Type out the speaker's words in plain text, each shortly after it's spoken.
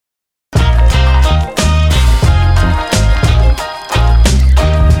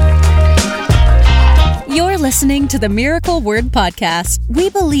listening to the Miracle Word Podcast. We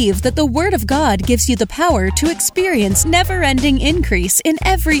believe that the Word of God gives you the power to experience never-ending increase in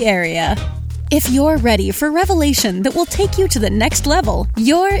every area. If you're ready for revelation that will take you to the next level,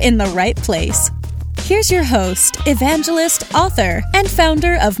 you're in the right place. Here's your host, evangelist, author, and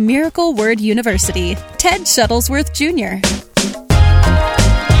founder of Miracle Word University, Ted Shuttlesworth Jr.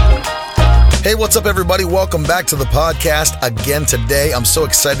 Hey, what's up, everybody? Welcome back to the podcast again today. I'm so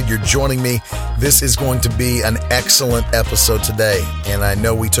excited you're joining me. This is going to be an excellent episode today. And I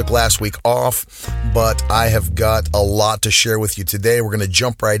know we took last week off, but I have got a lot to share with you today. We're going to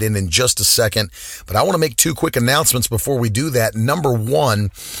jump right in just a second. But I want to make two quick announcements before we do that. Number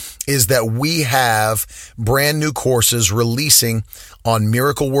one is that we have brand new courses releasing on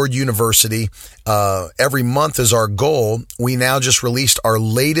Miracle Word University. Every month is our goal. We now just released our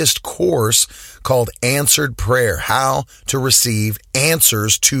latest course called Answered Prayer, how to receive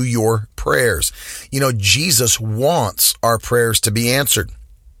answers to your prayers. You know, Jesus wants our prayers to be answered.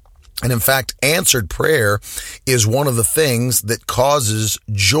 And in fact, answered prayer is one of the things that causes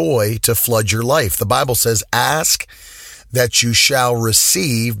joy to flood your life. The Bible says, ask that you shall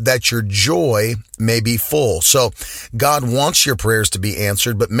receive, that your joy may be full. So God wants your prayers to be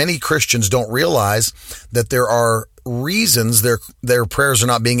answered, but many Christians don't realize that there are reasons their prayers are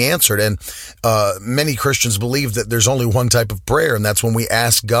not being answered. And many Christians believe that there's only one type of prayer, and that's when we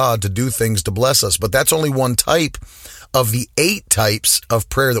ask God to do things to bless us. But that's only one type of the 8 types of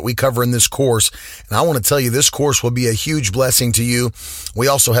prayer that we cover in this course. And I want to tell you, this course will be a huge blessing to you. We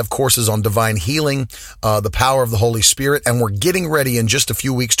also have courses on divine healing, the power of the Holy Spirit, and we're getting ready in just a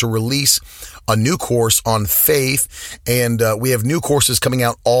few weeks to release a new course on faith. And we have new courses coming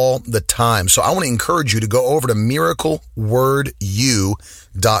out all the time. So I want to encourage you to go over to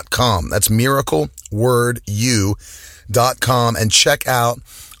miraclewordu.com. That's miraclewordu.com and check out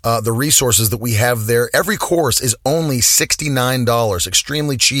the resources that we have there. Every course is only $69,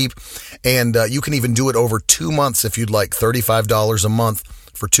 extremely cheap. And you can even do it over 2 months if you'd like, $35 a month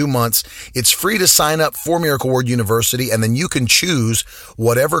for 2 months. It's free to sign up for Miracle Word University, and then you can choose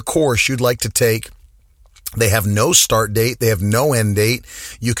whatever course you'd like to take. They have no start date. They have no end date.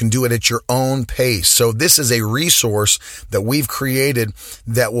 You can do it at your own pace. So this is a resource that we've created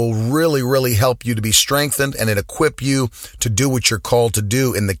that will really, really help you to be strengthened and it equip you to do what you're called to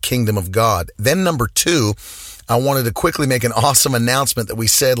do in the kingdom of God. Then number 2, I wanted to quickly make an awesome announcement that we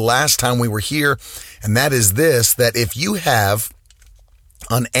said last time we were here. And that is this, that if you have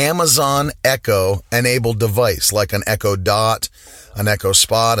an Amazon Echo enabled device, like an Echo Dot, an Echo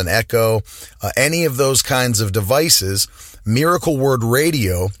Spot, an Echo, any of those kinds of devices, Miracle Word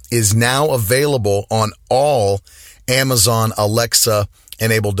Radio is now available on all Amazon Alexa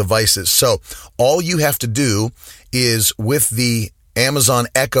enabled devices. So all you have to do is, with the Amazon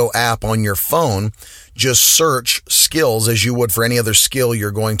Echo app on your phone, just search skills as you would for any other skill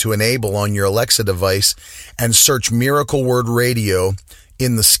you're going to enable on your Alexa device, and search Miracle Word Radio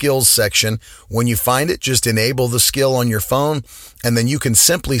in the skills section. When you find it, just enable the skill on your phone, and then you can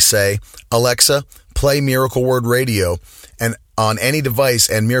simply say, Alexa, play Miracle Word Radio, and on any device,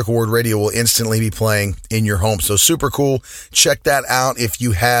 and Miracle Word Radio will instantly be playing in your home. So super cool. Check that out if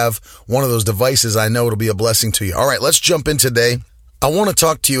you have one of those devices. I know it'll be a blessing to you. All right, let's jump in today. I want to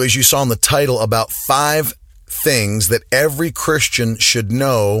talk to you, as you saw in the title, about 5 things that every Christian should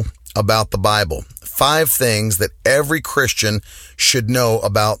know about the Bible. 5 things that every Christian should know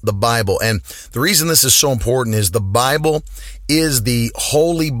about the Bible. And the reason this is so important is the Bible is the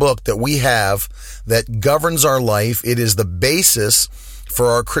holy book that we have that governs our life. It is the basis for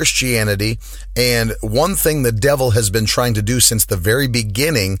our Christianity. And one thing the devil has been trying to do since the very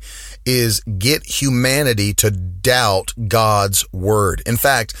beginning is get humanity to doubt God's word. In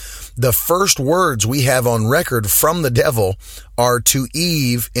fact, the first words we have on record from the devil are to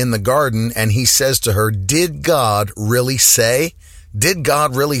Eve in the garden, and he says to her, "Did God really say?" Did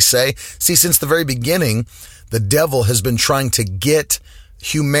God really say? See, since the very beginning, the devil has been trying to get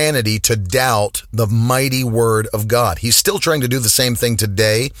humanity to doubt the mighty word of God. He's still trying to do the same thing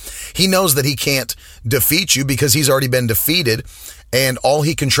today. He knows that he can't defeat you because he's already been defeated. And all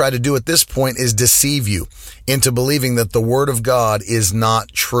he can try to do at this point is deceive you into believing that the word of God is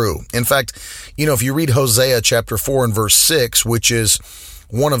not true. In fact, you know, if you read Hosea chapter 4 and verse 6, which is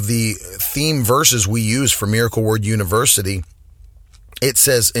one of the theme verses we use for Miracle Word University, it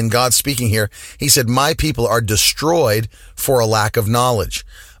says, in God speaking here, he said, "My people are destroyed for a lack of knowledge."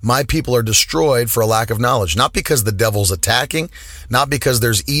 My people are destroyed for a lack of knowledge. Not because the devil's attacking, not because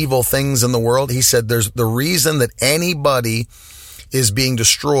there's evil things in the world. He said there's the reason that anybody is being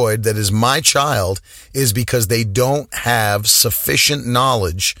destroyed, that is my child, is because they don't have sufficient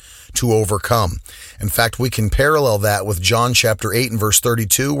knowledge to overcome. In fact, we can parallel that with John chapter 8 and verse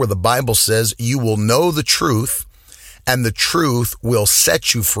 32, where the Bible says, you will know the truth, and the truth will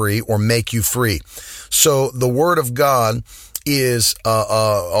set you free or make you free. So the Word of God is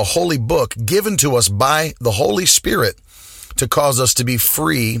a holy book given to us by the Holy Spirit to cause us to be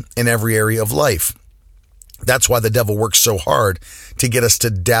free in every area of life. That's why the devil works so hard to get us to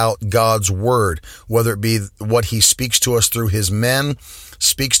doubt God's word, whether it be what he speaks to us through his men,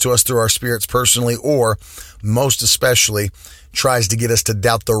 speaks to us through our spirits personally, or most especially tries to get us to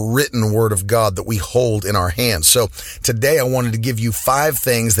doubt the written word of God that we hold in our hands. So today I wanted to give you 5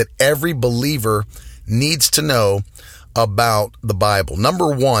 things that every believer needs to know about the Bible. Number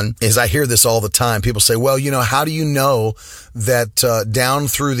 1 is, I hear this all the time. People say, well, how do you know that down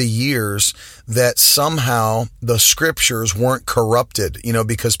through the years that somehow the scriptures weren't corrupted,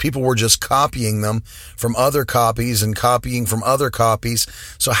 because people were just copying them from other copies and copying from other copies.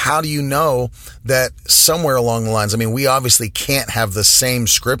 So how do you know that somewhere along the lines, we obviously can't have the same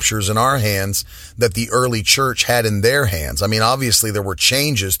scriptures in our hands that the early church had in their hands. Obviously there were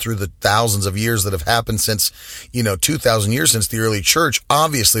changes through the thousands of years that have happened since, 2,000 years since the early church.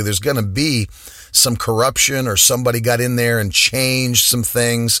 Obviously there's going to be some corruption, or somebody got in there and changed some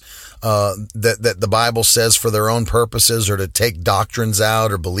things that the Bible says for their own purposes, or to take doctrines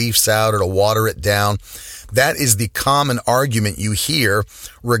out or beliefs out or to water it down. That is the common argument you hear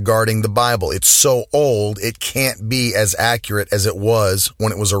regarding the Bible. It's so old, it can't be as accurate as it was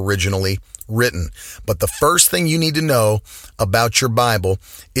when it was originally written. But the first thing you need to know about your Bible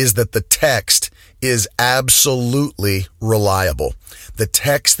is that the text is absolutely reliable. The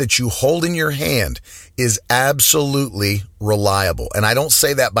text that you hold in your hand is absolutely reliable. And I don't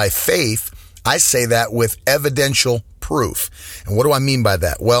say that by faith. I say that with evidential proof. And what do I mean by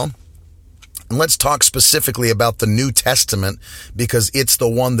that? Well, let's talk specifically about the New Testament, because it's the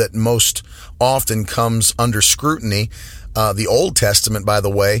one that most often comes under scrutiny. The Old Testament, by the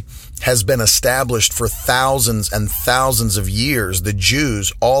way, has been established for thousands and thousands of years. The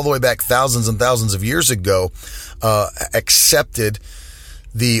Jews, all the way back thousands and thousands of years ago, accepted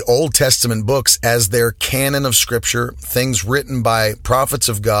the Old Testament books as their canon of scripture, things written by prophets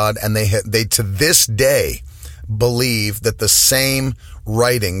of God, and they to this day believe that the same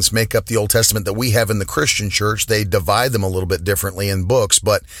writings make up the Old Testament that we have in the Christian church. They divide them a little bit differently in books,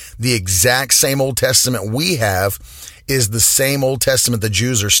 but the exact same Old Testament we have is the same Old Testament the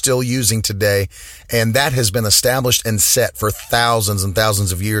Jews are still using today, and that has been established and set for thousands and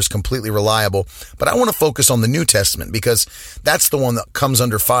thousands of years, completely reliable. But I want to focus on the New Testament, because that's the one that comes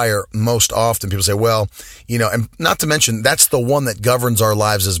under fire most often. People say, well, and not to mention, that's the one that governs our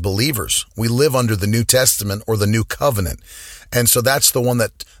lives as believers. We live under the New Testament, or the New Covenant. And so that's the one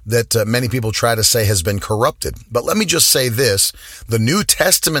that many people try to say has been corrupted. But let me just say this, the New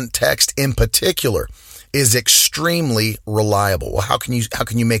Testament text in particular is extremely reliable. Well, how can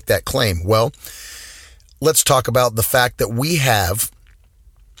you make that claim? Well, let's talk about the fact that we have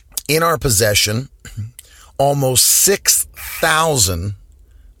in our possession almost 6,000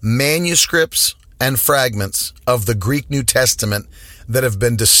 manuscripts and fragments of the Greek New Testament that have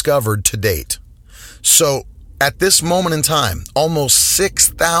been discovered to date. So at this moment in time, almost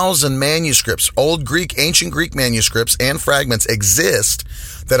 6,000 manuscripts, old Greek, ancient Greek manuscripts and fragments exist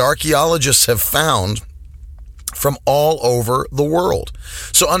that archaeologists have found from all over the world.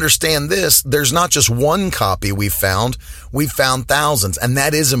 So understand this, there's not just one copy we've found thousands, and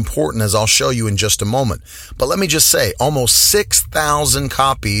that is important, as I'll show you in just a moment. But let me just say, almost 6,000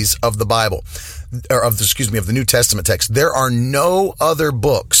 copies of the Bible, of the New Testament text. There are no other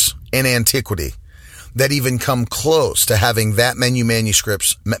books in antiquity that even come close to having that many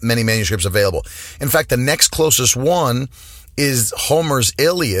manuscripts available. In fact, the next closest one is Homer's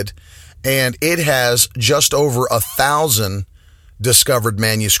Iliad, and it has just over 1,000 discovered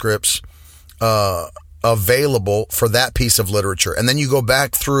manuscripts available for that piece of literature. And then you go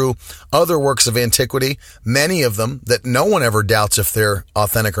back through other works of antiquity, many of them that no one ever doubts if they're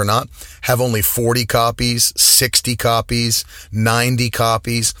authentic or not, have only 40 copies, 60 copies, 90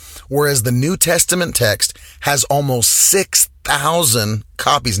 copies, whereas the New Testament text has almost 6,000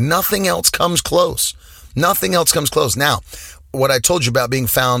 copies. Nothing else comes close. Nothing else comes close. Now, what I told you about being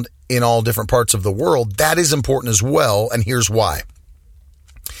found in all different parts of the world, that is important as well, and here's why.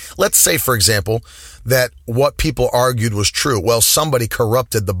 Let's say, for example, that what people argued was true. Well, somebody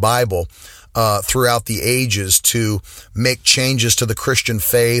corrupted the Bible throughout the ages to make changes to the Christian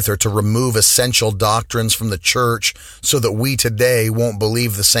faith, or to remove essential doctrines from the church so that we today won't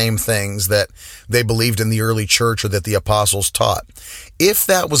believe the same things that they believed in the early church or that the apostles taught. If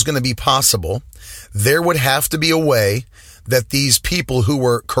that was going to be possible, there would have to be a way that these people who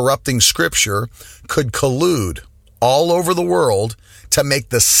were corrupting scripture could collude all over the world to make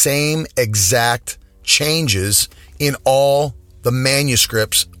the same exact changes in all the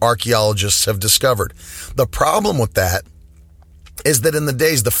manuscripts archaeologists have discovered. The problem with that is that in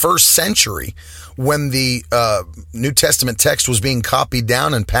the first century, when the New Testament text was being copied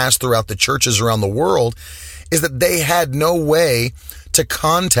down and passed throughout the churches around the world, is that they had no way to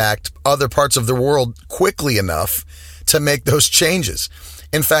contact other parts of the world quickly enough to make those changes.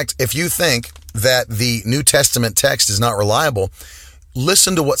 In fact, if you think that the New Testament text is not reliable,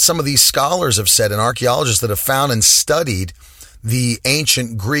 listen to what some of these scholars have said and archaeologists that have found and studied the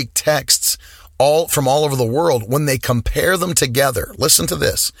ancient Greek texts from all over the world. When they compare them together, listen to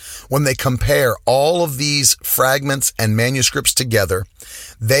this. When they compare all of these fragments and manuscripts together,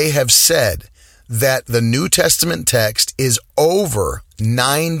 they have said that the New Testament text is over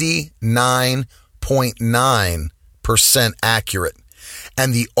 99.9% accurate.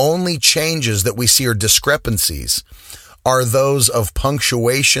 And the only changes that we see or discrepancies are those of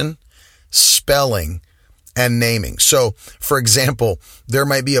punctuation, spelling, and naming. So, for example, there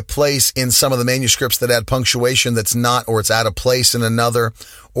might be a place in some of the manuscripts that add punctuation that's not, or it's out of place in another,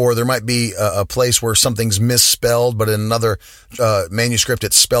 or there might be a place where something's misspelled, but in another manuscript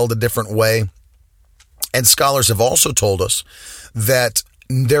it's spelled a different way. And scholars have also told us that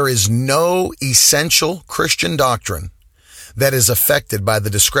there is no essential Christian doctrine that is affected by the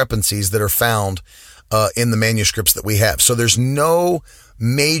discrepancies that are found in the manuscripts that we have. So there's no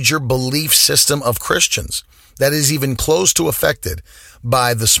major belief system of Christians that is even close to affected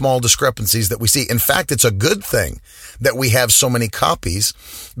by the small discrepancies that we see. In fact, it's a good thing that we have so many copies,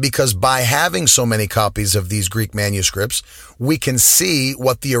 because by having so many copies of these Greek manuscripts, we can see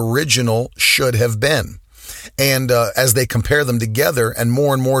what the original should have been. And as they compare them together and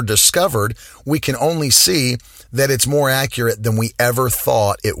more discovered, we can only see that it's more accurate than we ever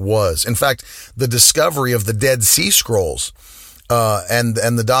thought it was. In fact, the discovery of the Dead Sea Scrolls and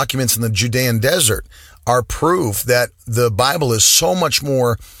the documents in the Judean desert are proof that the Bible is so much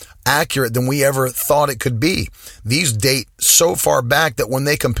more accurate than we ever thought it could be. These date so far back that when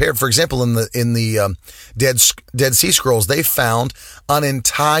they compared, for example, in the Dead Sea Scrolls, they found an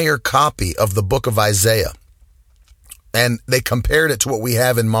entire copy of the book of Isaiah. And they compared it to what we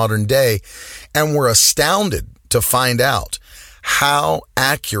have in modern day, and were astounded to find out how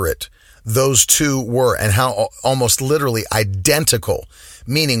accurate those two were and how almost literally identical,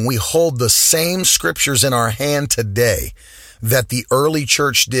 meaning we hold the same scriptures in our hand today that the early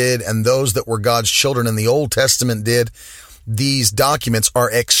church did and those that were God's children in the Old Testament did. These documents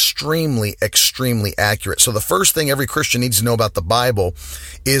are extremely, extremely accurate. So the first thing every Christian needs to know about the Bible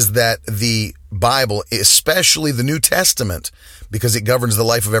is that the Bible, especially the New Testament, because it governs the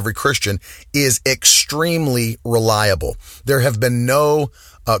life of every Christian, is extremely reliable. There have been no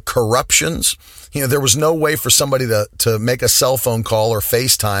corruptions. There was no way for somebody to make a cell phone call or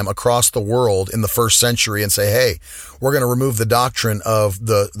FaceTime across the world in the first century and say, hey, we're going to remove the doctrine of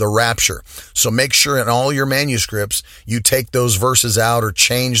the rapture. So make sure in all your manuscripts, you take those verses out or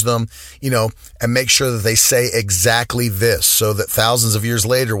change them, and make sure that they say exactly this, so that thousands of years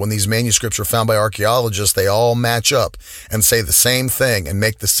later, when these manuscripts are found by archaeologists, they all match up and say the same thing and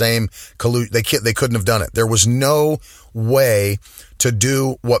make the same collusion. They couldn't have done it. There was no way to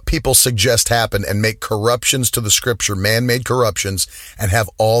do what people suggest happened and make corruptions to the scripture, man-made corruptions, and have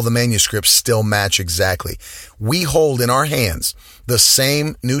all the manuscripts still match exactly. We hold in our hands the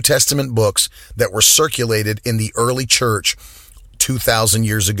same New Testament books that were circulated in the early church 2,000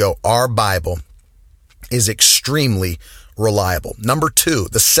 years ago. Our Bible is extremely reliable. Number two,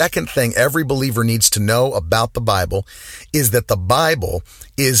 the second thing every believer needs to know about the Bible is that the Bible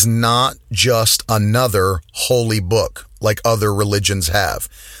is not just another holy book like other religions have.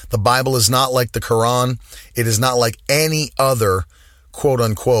 The Bible is not like the Quran. It is not like any other quote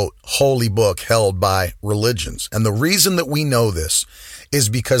unquote holy book held by religions. And the reason that we know this is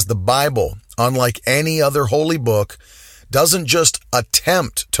because the Bible, unlike any other holy book, doesn't just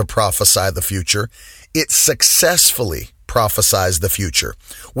attempt to prophesy the future, it successfully prophesies the future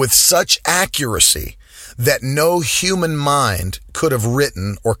with such accuracy that no human mind could have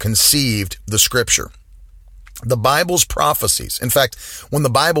written or conceived the scripture. The Bible's prophecies, in fact, when the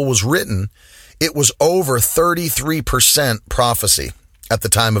Bible was written, it was over 33% prophecy at the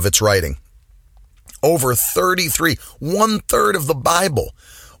time of its writing. Over 33, 1/3 of the Bible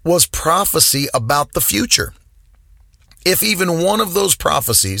was prophecy about the future. If even one of those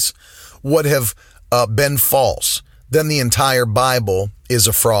prophecies would have been false, then the entire Bible is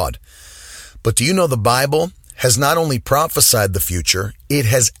a fraud. But do you know the Bible has not only prophesied the future, it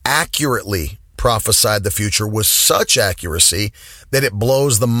has accurately prophesied the future with such accuracy that it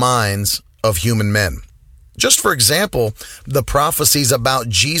blows the minds of human men. Just for example, the prophecies about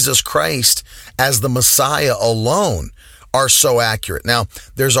Jesus Christ as the Messiah alone are so accurate. Now,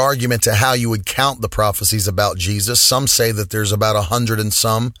 there's argument to how you would count the prophecies about Jesus. Some say that there's about 100 and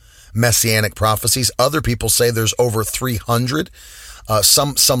some messianic prophecies. Other people say there's over 300.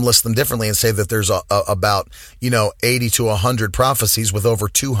 Some list them differently and say that there's about 80 to 100 prophecies with over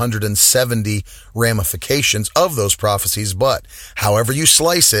 270 ramifications of those prophecies. But however you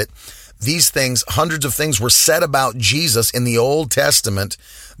slice it, these things, hundreds of things were said about Jesus in the Old Testament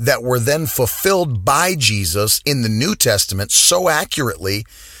that were then fulfilled by Jesus in the New Testament so accurately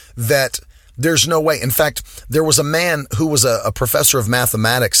that there's no way. In fact, there was a man who was a professor of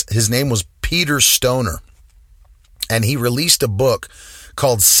mathematics. His name was Peter Stoner, and he released a book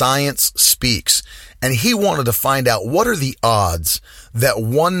called Science Speaks. And he wanted to find out what are the odds that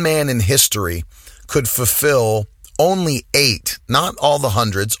one man in history could fulfill only 8, not all the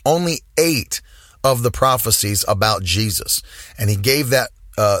hundreds, only 8 of the prophecies about Jesus. And he gave that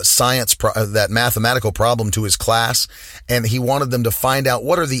that mathematical problem to his class, and he wanted them to find out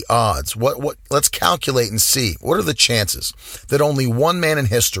what are the odds. Let's calculate and see what are the chances that only one man in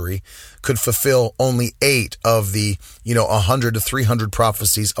history could fulfill only 8 of the 100 to 300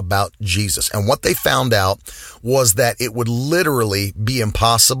 prophecies about Jesus. And what they found out was that it would literally be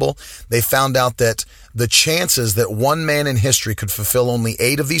impossible. They found out that the chances that one man in history could fulfill only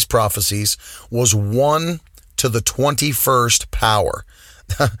 8 of these prophecies was 1 to the 21st power.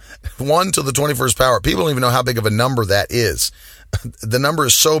 1 to the 21st power. People don't even know how big of a number that is. The number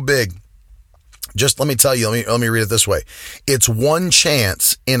is so big. Just let me tell you, let me read it this way. It's one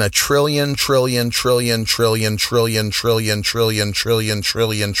chance in a trillion. That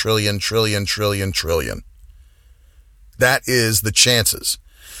is the chances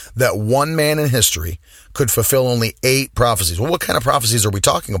that one man in history could fulfill only 8 prophecies. Well, what kind of prophecies are we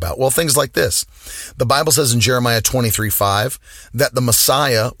talking about? Well, things like this. The Bible says in Jeremiah 23:5 that the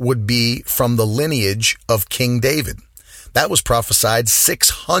Messiah would be from the lineage of King David. That was prophesied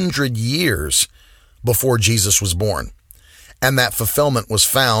 600 years before Jesus was born. And that fulfillment was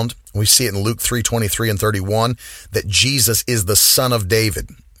found, we see it in Luke 3:23 and 31, that Jesus is the son of David.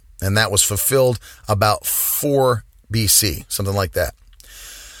 And that was fulfilled about 4 BC, something like that.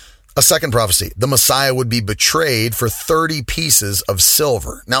 A second prophecy, the Messiah would be betrayed for 30 pieces of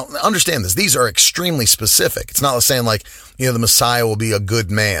silver. Now, understand this. These are extremely specific. It's not saying like, the Messiah will be a good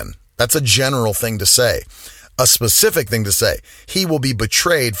man. That's a general thing to say. A specific thing to say, he will be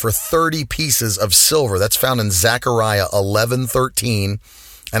betrayed for 30 pieces of silver. That's found in Zechariah 11:13,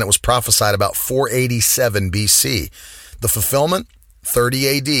 and it was prophesied about 487 BC. The fulfillment,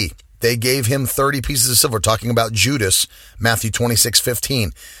 30 AD. They gave him 30 pieces of silver, talking about Judas, Matthew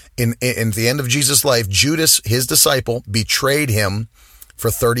 26:15. In the end of Jesus' life, Judas, his disciple, betrayed him for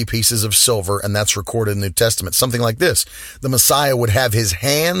 30 pieces of silver, and that's recorded in the New Testament. Something like this. The Messiah would have his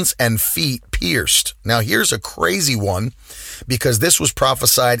hands and feet pierced. Now, here's a crazy one, because this was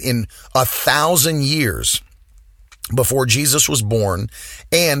prophesied in 1,000 years before Jesus was born,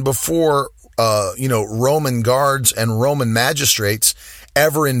 and before, Roman guards and Roman magistrates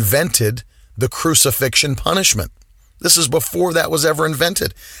ever invented the crucifixion punishment. This is before that was ever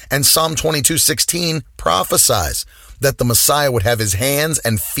invented. And Psalm 22:16 prophesies that the Messiah would have his hands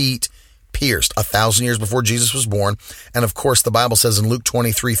and feet pierced 1,000 years before Jesus was born. And of course, the Bible says in Luke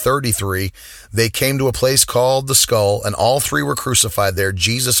 23:33, they came to a place called the Skull, and all 3 were crucified there,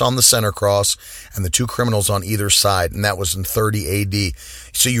 Jesus on the center cross and the 2 criminals on either side. And that was in 30 AD.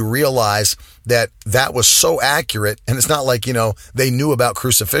 So you realize that was so accurate. And it's not like, they knew about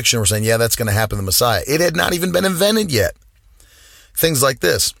crucifixion and were saying, yeah, that's going to happen to the Messiah. It had not even been invented yet. Things like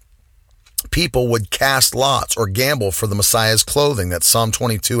this. People would cast lots or gamble for the Messiah's clothing. That's Psalm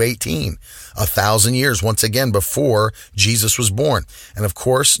 22:18. 1,000 years, once again, before Jesus was born. And of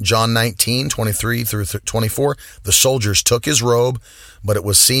course, John 19:23 through 24, the soldiers took his robe, but it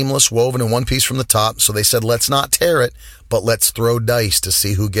was seamless, woven in one piece from the top. So they said, let's not tear it, but let's throw dice to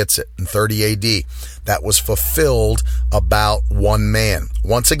see who gets it. In 30 AD, that was fulfilled about one man.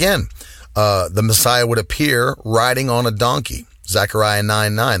 Once again, the Messiah would appear riding on a donkey. Zechariah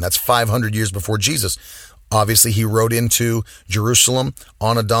 9:9. That's 500 years before Jesus. Obviously, he rode into Jerusalem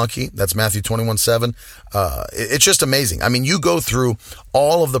on a donkey. That's Matthew 21:7. It's just amazing. I mean, you go through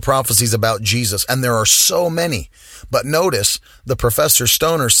all of the prophecies about Jesus, and there are so many. But notice, the Professor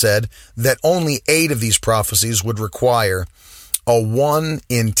Stoner said that only 8 of these prophecies would require a 1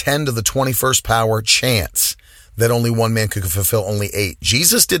 in 10 to the 21st power chance that only one man could fulfill only 8.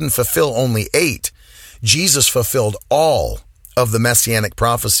 Jesus didn't fulfill only 8. Jesus fulfilled all of the messianic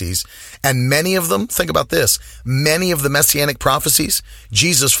prophecies. And many of them, think about this, many of the messianic prophecies,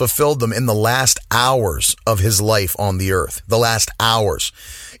 Jesus fulfilled them in the last hours of his life on the earth, the last hours.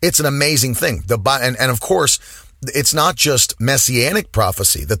 It's an amazing thing. And of course, it's not just messianic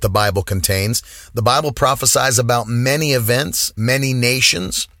prophecy that the Bible contains. The Bible prophesies about many events, many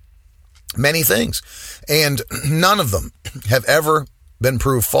nations, many things, and none of them have ever been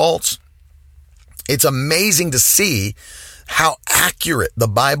proved false. It's amazing to see how accurate the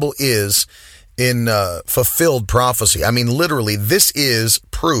Bible is in fulfilled prophecy. I mean, literally, this is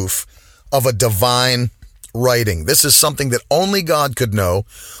proof of a divine writing. This is something that only God could know,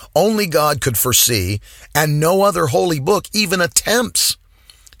 only God could foresee, and no other holy book even attempts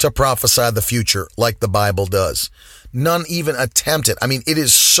to prophesy the future like the Bible does. None even attempt it. I mean, it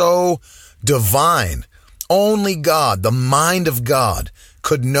is so divine. Only God, the mind of God,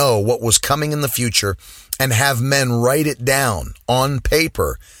 could know what was coming in the future and have men write it down on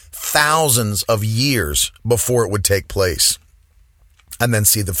paper thousands of years before it would take place, and then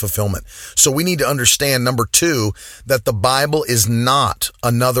see the fulfillment. So we need to understand, number two, that the Bible is not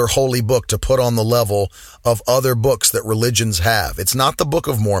another holy book to put on the level of other books that religions have. It's not the Book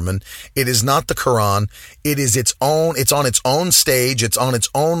of Mormon. It is not the Quran. It is its own. It's on its own stage. It's on its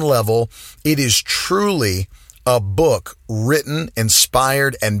own level. It is truly a book written,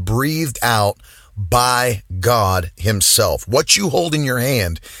 inspired, and breathed out by God himself. What you hold in your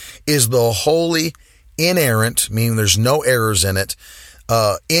hand is the holy, inerrant, meaning there's no errors in it,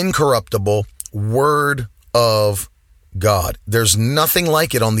 incorruptible Word of God. There's nothing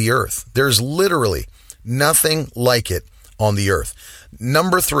like it on the earth. There's literally nothing like it on the earth.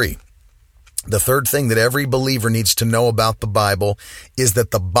 Number three, the third thing that every believer needs to know about the Bible is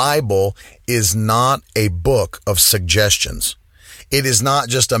that the Bible is not a book of suggestions. It is not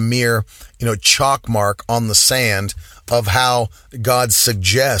just a mere, chalk mark on the sand of how God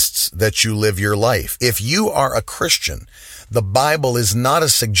suggests that you live your life. If you are a Christian, the Bible is not a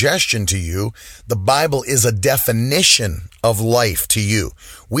suggestion to you. The Bible is a definition of life to you.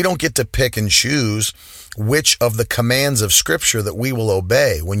 We don't get to pick and choose which of the commands of Scripture that we will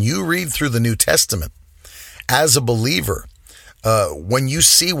obey. When you read through the New Testament, as a believer, when you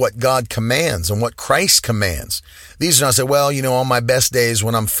see what God commands and what Christ commands, these are not say, on my best days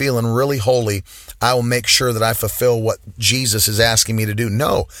when I'm feeling really holy, I will make sure that I fulfill what Jesus is asking me to do.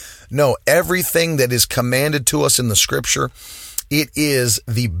 No, everything that is commanded to us in the Scripture, it is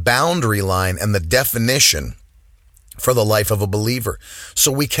the boundary line and the definition for the life of a believer.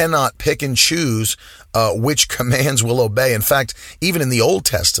 So we cannot pick and choose which commands we'll obey. In fact, even in the Old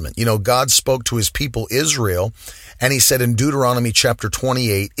Testament, God spoke to his people Israel, and he said in Deuteronomy chapter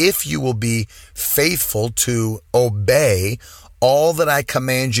 28, if you will be faithful to obey all that I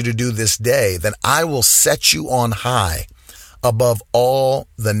command you to do this day, then I will set you on high above all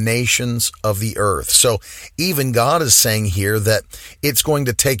the nations of the earth. So even God is saying here that it's going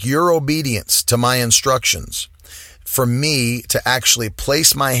to take your obedience to my instructions for me to actually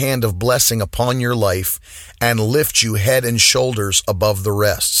place my hand of blessing upon your life and lift you head and shoulders above the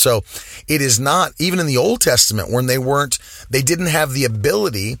rest. So it is not, even in the Old Testament, when they didn't have the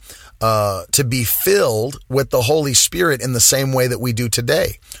ability to be filled with the Holy Spirit in the same way that we do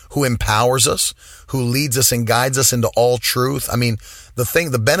today, who empowers us, who leads us and guides us into all truth. I mean,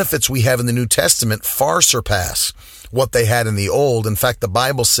 the benefits we have in the New Testament far surpass what they had in the Old. In fact, the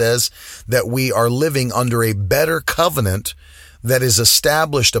Bible says that we are living under a better covenant that is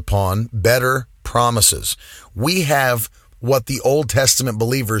established upon better promises. We have what the Old Testament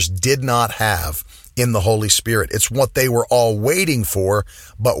believers did not have in the Holy Spirit. It's what they were all waiting for,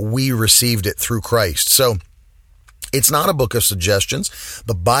 but we received it through Christ. So it's not a book of suggestions.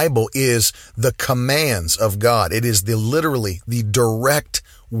 The Bible is the commands of God. It is literally the direct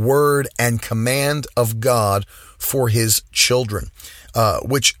word and command of God for his children,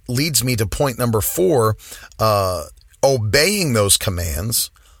 which leads me to point number 4. Obeying those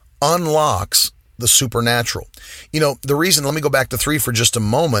commands unlocks the supernatural. The reason, let me go back to 3 for just a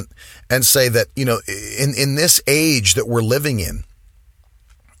moment and say that, in this age that we're living in,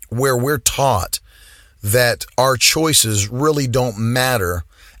 where we're taught that our choices really don't matter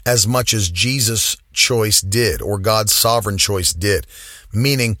as much as Jesus' choice did or God's sovereign choice did,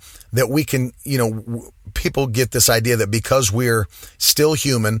 meaning that we can, people get this idea that because we're still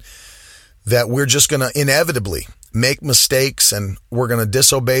human, that we're just going to inevitably make mistakes and we're going to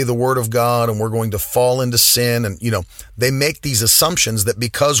disobey the word of God and we're going to fall into sin. And, they make these assumptions that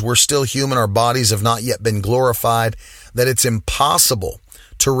because we're still human, our bodies have not yet been glorified, that it's impossible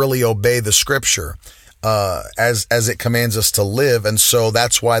to really obey the Scripture. as it commands us to live. And so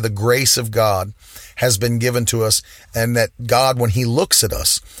that's why the grace of God has been given to us, and that God, when he looks at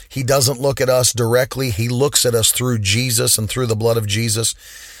us, he doesn't look at us directly. He looks at us through Jesus and through the blood of Jesus.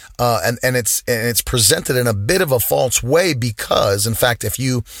 And it's presented in a bit of a false way because, in fact, if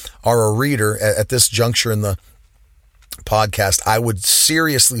you are a reader at this juncture in the podcast, I would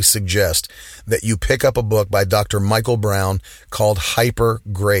seriously suggest that you pick up a book by Dr. Michael Brown called Hyper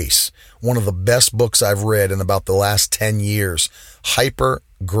Grace. One of the best books I've read in about the last 10 years. Hyper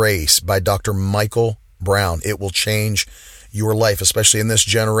Grace by Dr. Michael Brown. It will change your life, especially in this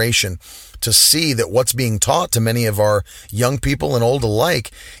generation, to see that what's being taught to many of our young people and old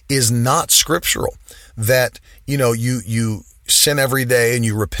alike is not scriptural. That, you sin every day and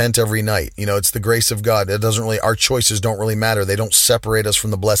you repent every night. It's the grace of God. Our choices don't really matter. They don't separate us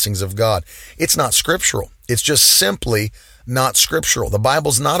from the blessings of God. It's not scriptural. It's just simply not scriptural. The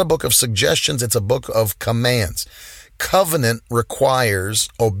Bible's not a book of suggestions. It's a book of commands. Covenant requires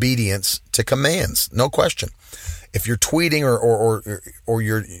obedience to commands. No question. If you're tweeting or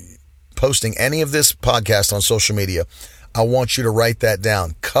you're posting any of this podcast on social media, I want you to write that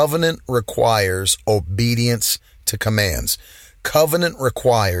down. Covenant requires obedience to commands. Covenant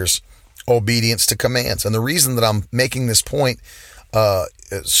requires obedience to commands. And the reason that I'm making this point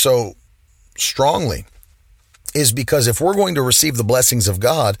so strongly is because if we're going to receive the blessings of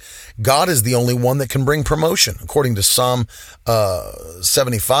God, God is the only one that can bring promotion. According to Psalm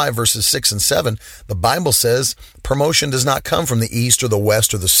 75, verses 6 and 7, the Bible says promotion does not come from the east or the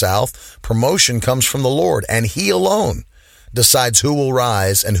west or the south. Promotion comes from the Lord, and he alone decides who will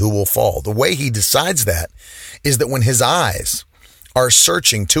rise and who will fall. The way he decides that is that when his eyes are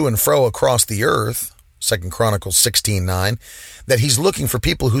searching to and fro across the earth, 2 Chronicles 16:9, that he's looking for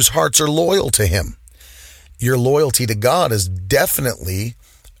people whose hearts are loyal to him. Your loyalty to God is definitely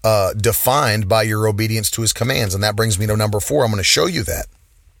defined by your obedience to his commands. And that brings me to number 4. I'm going to show you that.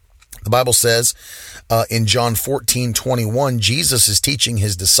 The Bible says in John 14:21, Jesus is teaching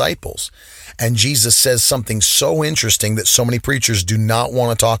his disciples. And Jesus says something so interesting that so many preachers do not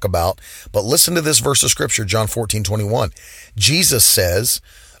want to talk about. But listen to this verse of scripture, John 14:21. Jesus says,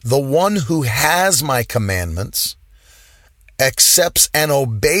 "The one who has my commandments accepts and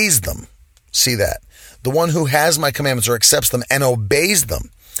obeys them." See that? The one who has my commandments or accepts them and obeys them,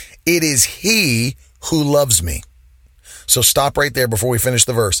 it is he who loves me. So stop right there before we finish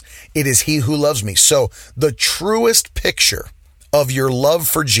the verse. It is he who loves me. So the truest picture of your love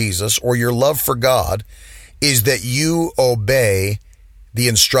for Jesus or your love for God is that you obey the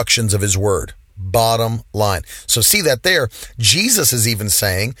instructions of his word. Bottom line. So see that there. Jesus is even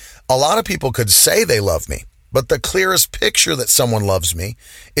saying, a lot of people could say they love me, but the clearest picture that someone loves me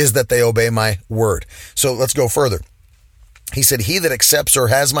is that they obey my word. So let's go further. He said, he that accepts or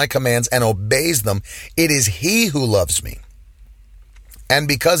has my commands and obeys them, it is he who loves me. And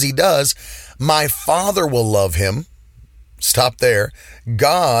because he does, my Father will love him. Stop there.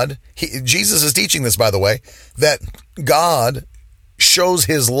 Jesus is teaching this, by the way, that God shows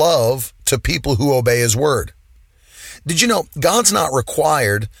his love to people who obey his word. Did you know God's not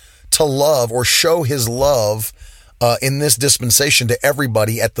required to love or show his love in this dispensation to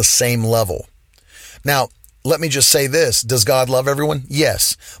everybody at the same level? Now, let me just say this. Does God love everyone?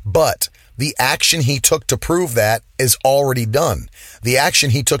 Yes. But the action he took to prove that is already done. The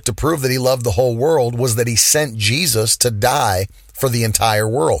action he took to prove that he loved the whole world was that he sent Jesus to die for the entire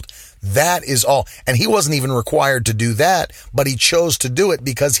world. That is all. And he wasn't even required to do that, but he chose to do it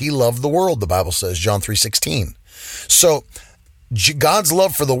because he loved the world, the Bible says, John 3:16. So God's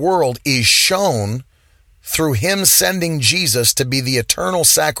love for the world is shown through him sending Jesus to be the eternal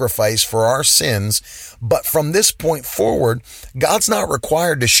sacrifice for our sins. But from this point forward, God's not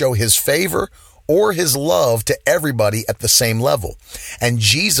required to show his favor or his love to everybody at the same level. And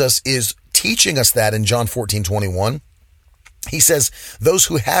Jesus is teaching us that in John 14:21. He says, those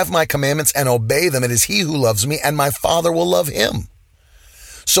who have my commandments and obey them, it is he who loves me, and my Father will love him.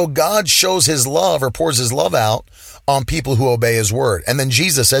 So God shows his love or pours his love out on people who obey his word. And then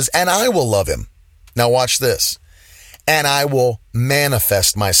Jesus says, and I will love him. Now watch this. And I will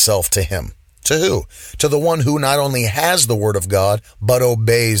manifest myself to him. To who? To the one who not only has the word of God, but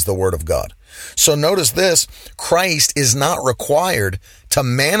obeys the word of God. So notice this, Christ is not required to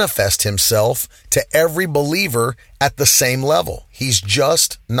manifest himself to every believer at the same level. He's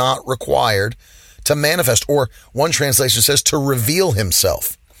just not required to manifest, or one translation says to reveal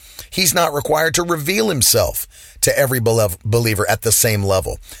himself. He's not required to reveal himself to every believer at the same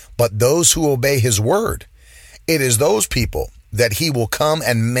level. But those who obey his word, it is those people that he will come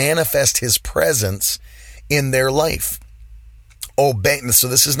and manifest his presence in their life. Obey. So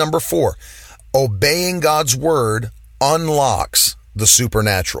this is number 4. Obeying God's word unlocks the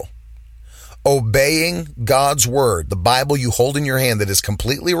supernatural. Obeying God's word, the Bible you hold in your hand that is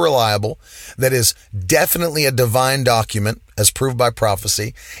completely reliable, that is definitely a divine document as proved by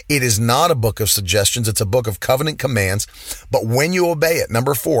prophecy. It is not a book of suggestions. It's a book of covenant commands. But when you obey it,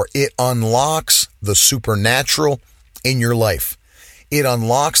 number 4, it unlocks the supernatural in your life. It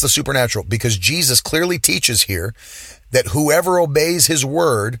unlocks the supernatural because Jesus clearly teaches here that whoever obeys his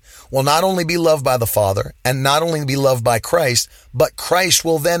word will not only be loved by the Father and not only be loved by Christ, but Christ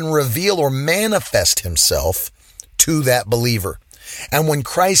will then reveal or manifest himself to that believer. And when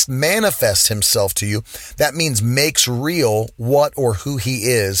Christ manifests himself to you, that means makes real what or who he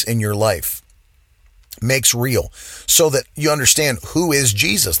is in your life. Makes real so that you understand who is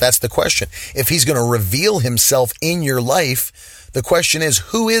Jesus. That's the question. If he's going to reveal himself in your life, the question is,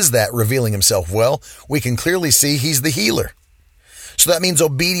 who is that revealing himself? Well, we can clearly see he's the healer. So that means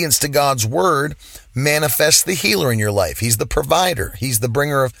obedience to God's word manifests the healer in your life. He's the provider. He's the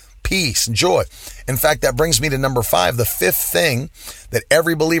bringer of peace and joy. In fact, that brings me to number 5, the 5th thing that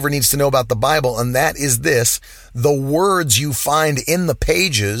every believer needs to know about the Bible, and that is this: the words you find in the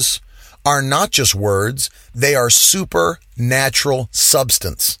pages are not just words, they are supernatural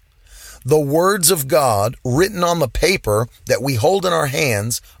substance. The words of God written on the paper that we hold in our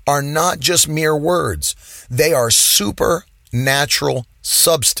hands are not just mere words. They are supernatural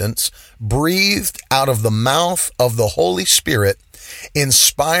substance breathed out of the mouth of the Holy Spirit,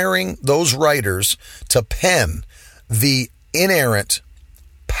 inspiring those writers to pen the inerrant,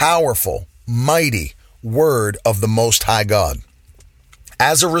 powerful, mighty word of the Most High God.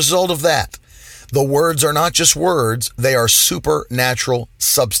 As a result of that, the words are not just words, they are supernatural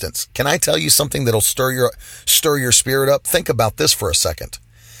substance. Can I tell you something that'll stir your spirit up? Think about this for a second.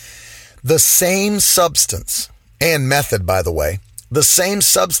 The same substance and method, by the way, the same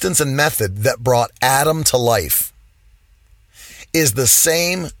substance and method that brought Adam to life is the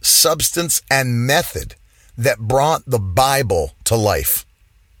same substance and method that brought the Bible to life.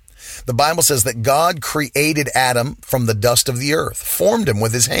 The Bible says that God created Adam from the dust of the earth, formed him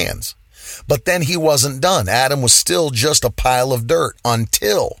with his hands. But then he wasn't done. Adam was still just a pile of dirt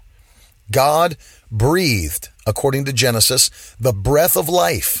until God breathed, according to Genesis, the breath of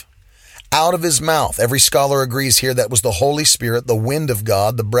life out of his mouth. Every scholar agrees here that was the Holy Spirit, the wind of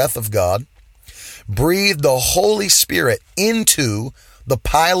God, the breath of God. Breathed the Holy Spirit into the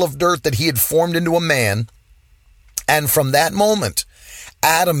pile of dirt that he had formed into a man. And from that moment,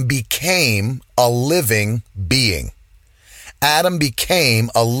 Adam became a living being. Adam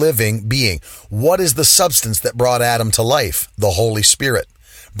became a living being. What is the substance that brought Adam to life? The Holy Spirit,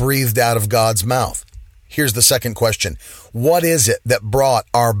 breathed out of God's mouth. Here's the second question. What is it that brought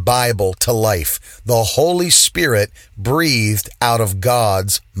our Bible to life? The Holy Spirit breathed out of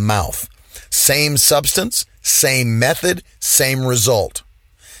God's mouth. Same substance, same method, same result.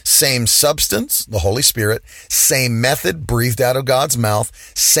 Same substance, the Holy Spirit, same method, breathed out of God's mouth,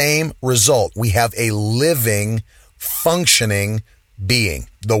 same result. We have a living, functioning being,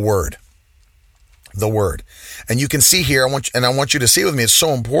 the Word. The Word. And you can see here, I want you to see with me, it's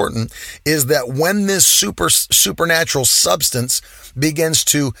so important, is that when this supernatural substance begins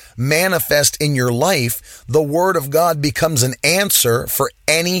to manifest in your life, the Word of God becomes an answer for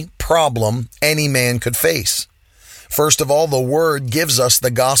any problem any man could face. First of all, the Word gives us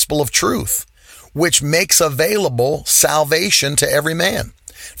the gospel of truth, which makes available salvation to every man.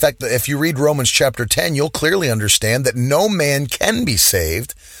 In fact, if you read Romans chapter 10, you'll clearly understand that no man can be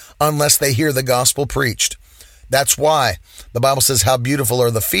saved unless they hear the gospel preached. That's why the Bible says, how beautiful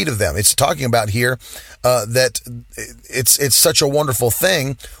are the feet of them. It's talking about here that it's such a wonderful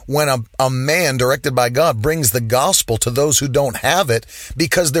thing when a man directed by God brings the gospel to those who don't have it,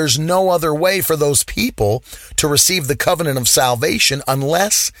 because there's no other way for those people to receive the covenant of salvation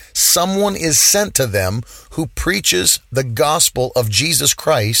unless someone is sent to them who preaches the gospel of Jesus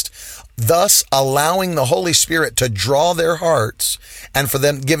Christ, thus allowing the Holy Spirit to draw their hearts and for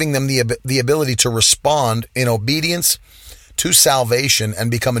them, giving them the ability to respond in obedience to salvation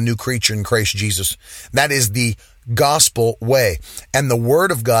and become a new creature in Christ Jesus. That is the gospel way. And the Word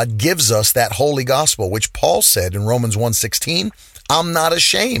of God gives us that holy gospel, which Paul said in Romans 1:16, I'm not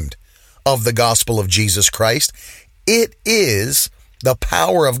ashamed of the gospel of Jesus Christ. It is the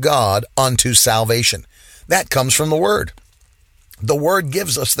power of God unto salvation. That comes from the Word. The Word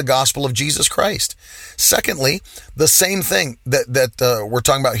gives us the gospel of Jesus Christ. Secondly, the same thing that we're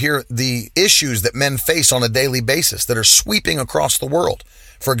talking about here, the issues that men face on a daily basis that are sweeping across the world.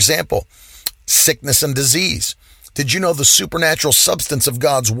 For example, sickness and disease. Did you know the supernatural substance of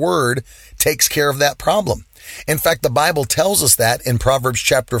God's Word takes care of that problem? In fact, the Bible tells us that in Proverbs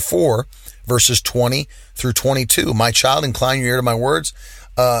chapter 4, verses 20 through 22. My child, incline your ear to my words.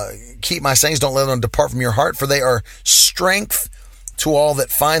 Keep my sayings, don't let them depart from your heart, for they are strength to all that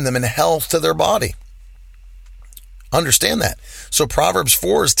find them and health to their body. Understand that. So Proverbs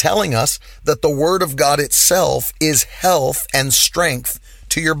 4 is telling us that the word of God itself is health and strength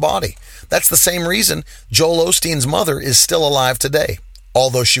to your body. That's the same reason Joel Osteen's mother is still alive today,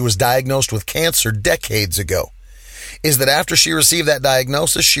 although she was diagnosed with cancer decades ago. Is that after she received that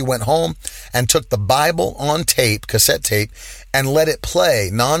diagnosis, she went home and took the Bible on tape, cassette tape, and let it play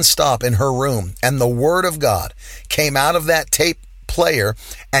nonstop in her room. And the word of God came out of that tape player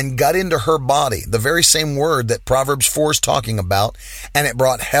and got into her body, the very same word that Proverbs 4 is talking about, and it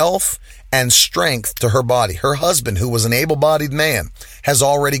brought health and strength to her body. Her husband, who was an able-bodied man, has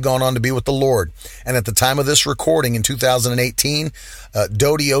already gone on to be with the Lord. And at the time of this recording in 2018,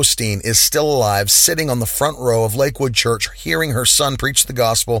 Dodie Osteen is still alive, sitting on the front row of Lakewood Church, hearing her son preach the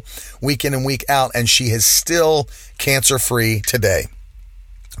gospel week in and week out, and she is still cancer-free today.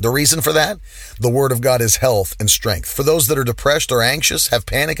 The reason for that? The word of God is health and strength. For those that are depressed or anxious, have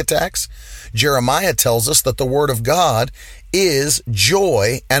panic attacks, Jeremiah tells us that the word of God is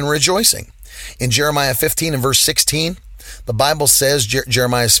joy and rejoicing. In Jeremiah 15 and verse 16, the Bible says,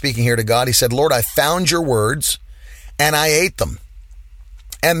 Jeremiah is speaking here to God, he said, Lord, I found your words and I ate them,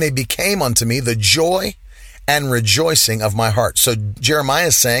 and they became unto me the joy and rejoicing of my heart. So Jeremiah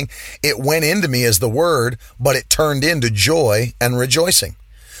is saying, it went into me as the word, but it turned into joy and rejoicing.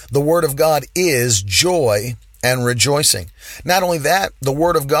 The word of God is joy and rejoicing. Not only that, the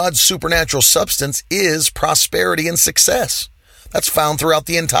word of God's supernatural substance is prosperity and success. That's found throughout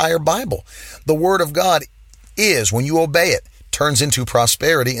the entire Bible. The word of God is, when you obey it, turns into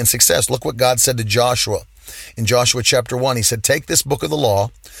prosperity and success. Look what God said to Joshua. In Joshua chapter 1, he said, take this book of the law,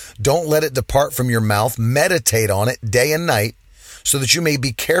 don't let it depart from your mouth, meditate on it day and night, so that you may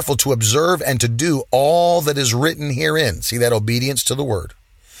be careful to observe and to do all that is written herein. See that obedience to the word.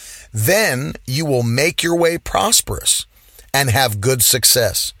 Then you will make your way prosperous and have good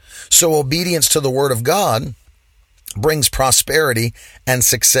success. So obedience to the word of God brings prosperity and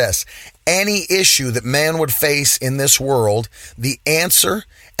success. Any issue that man would face in this world, the answer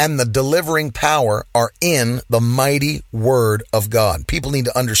and the delivering power are in the mighty word of God. People need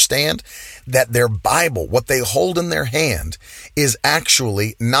to understand that their Bible, what they hold in their hand, is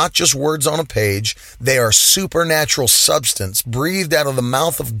actually not just words on a page. They are supernatural substance breathed out of the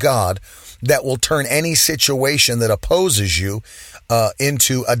mouth of God that will turn any situation that opposes you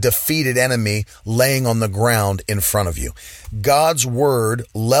into a defeated enemy laying on the ground in front of you. God's word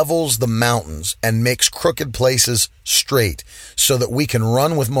levels the mountains and makes crooked places straight so that we can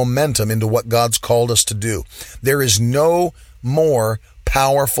run with momentum into what God's called us to do. There is no more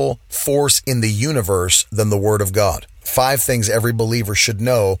powerful force in the universe than the word of God. 5 things every believer should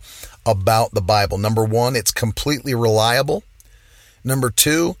know about the Bible. Number 1, it's completely reliable. Number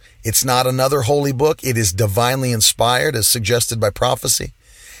 2, it's not another holy book. It is divinely inspired, as suggested by prophecy.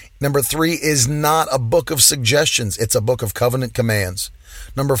 Number 3 is not a book of suggestions. It's a book of covenant commands.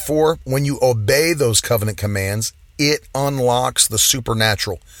 Number 4, when you obey those covenant commands, it unlocks the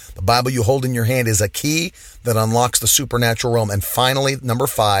supernatural. The Bible you hold in your hand is a key that unlocks the supernatural realm. And finally, number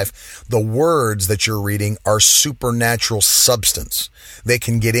 5, the words that you're reading are supernatural substance. They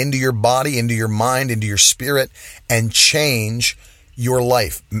can get into your body, into your mind, into your spirit, and change your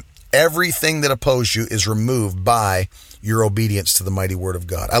life. Everything that opposed you is removed by your obedience to the mighty word of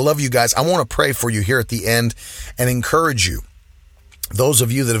God. I love you guys. I want to pray for you here at the end and encourage you. Those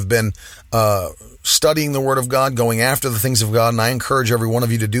of you that have been studying the word of God, going after the things of God, and I encourage every one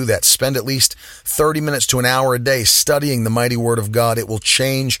of you to do that. Spend at least 30 minutes to an hour a day studying the mighty word of God. It will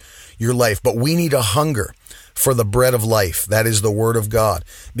change your life. But we need a hunger for the bread of life. That is the word of God,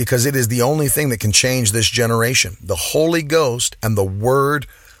 because it is the only thing that can change this generation. The Holy Ghost and the word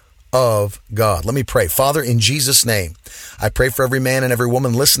of God. Let me pray. Father, in Jesus' name, I pray for every man and every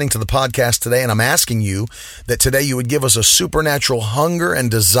woman listening to the podcast today, and I'm asking you that today you would give us a supernatural hunger and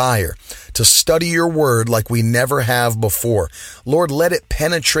desire to study your word like we never have before. Lord, let it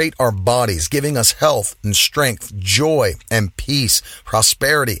penetrate our bodies, giving us health and strength, joy and peace,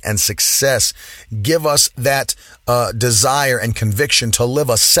 prosperity and success. Give us that desire and conviction to live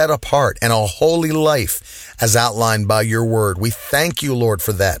a set apart and a holy life as outlined by your word. We thank you, Lord,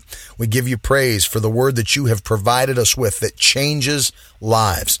 for that. We give you praise for the word that you have provided us with that changes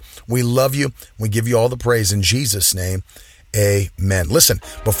lives. We love you. We give you all the praise in Jesus' name. Amen. Listen,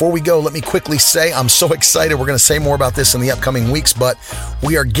 before we go, let me quickly say I'm so excited. We're going to say more about this in the upcoming weeks, but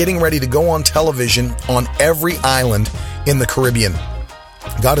we are getting ready to go on television on every island in the Caribbean.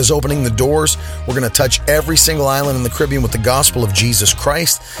 God is opening the doors. We're going to touch every single island in the Caribbean with the gospel of Jesus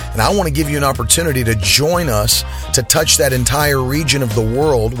Christ. And I want to give you an opportunity to join us to touch that entire region of the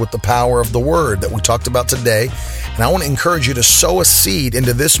world with the power of the word that we talked about today. And I want to encourage you to sow a seed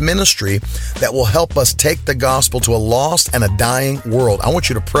into this ministry that will help us take the gospel to a lost and a dying world. I want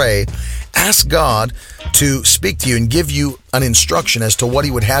you to pray. Ask God to speak to you and give you an instruction as to what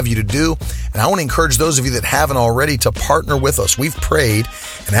he would have you to do. And I want to encourage those of you that haven't already to partner with us. We've prayed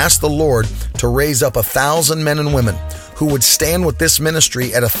and asked the Lord to raise up 1,000 men and women who would stand with this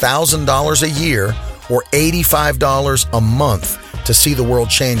ministry at $1,000 a year or $85 a month to see the world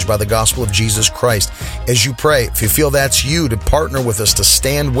changed by the gospel of Jesus Christ. As you pray, if you feel that's you, to partner with us, to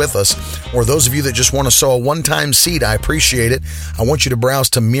stand with us, or those of you that just want to sow a one-time seed, I appreciate it. I want you to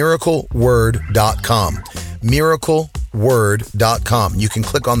browse to miracleword.com. miracleword.com. You can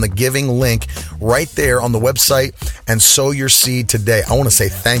click on the giving link right there on the website and sow your seed today. I want to say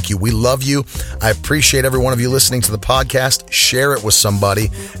thank you. We love you. I appreciate every one of you listening to the podcast. Share it with somebody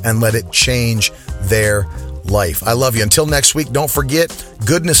and let it change their life. I love you. Until next week, don't forget,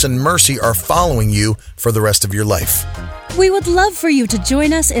 goodness and mercy are following you for the rest of your life. We would love for you to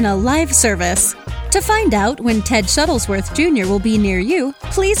join us in a live service. To find out when Ted Shuttlesworth Jr. will be near you,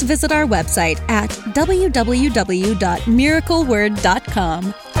 please visit our website at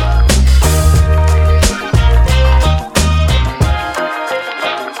www.miracleword.com.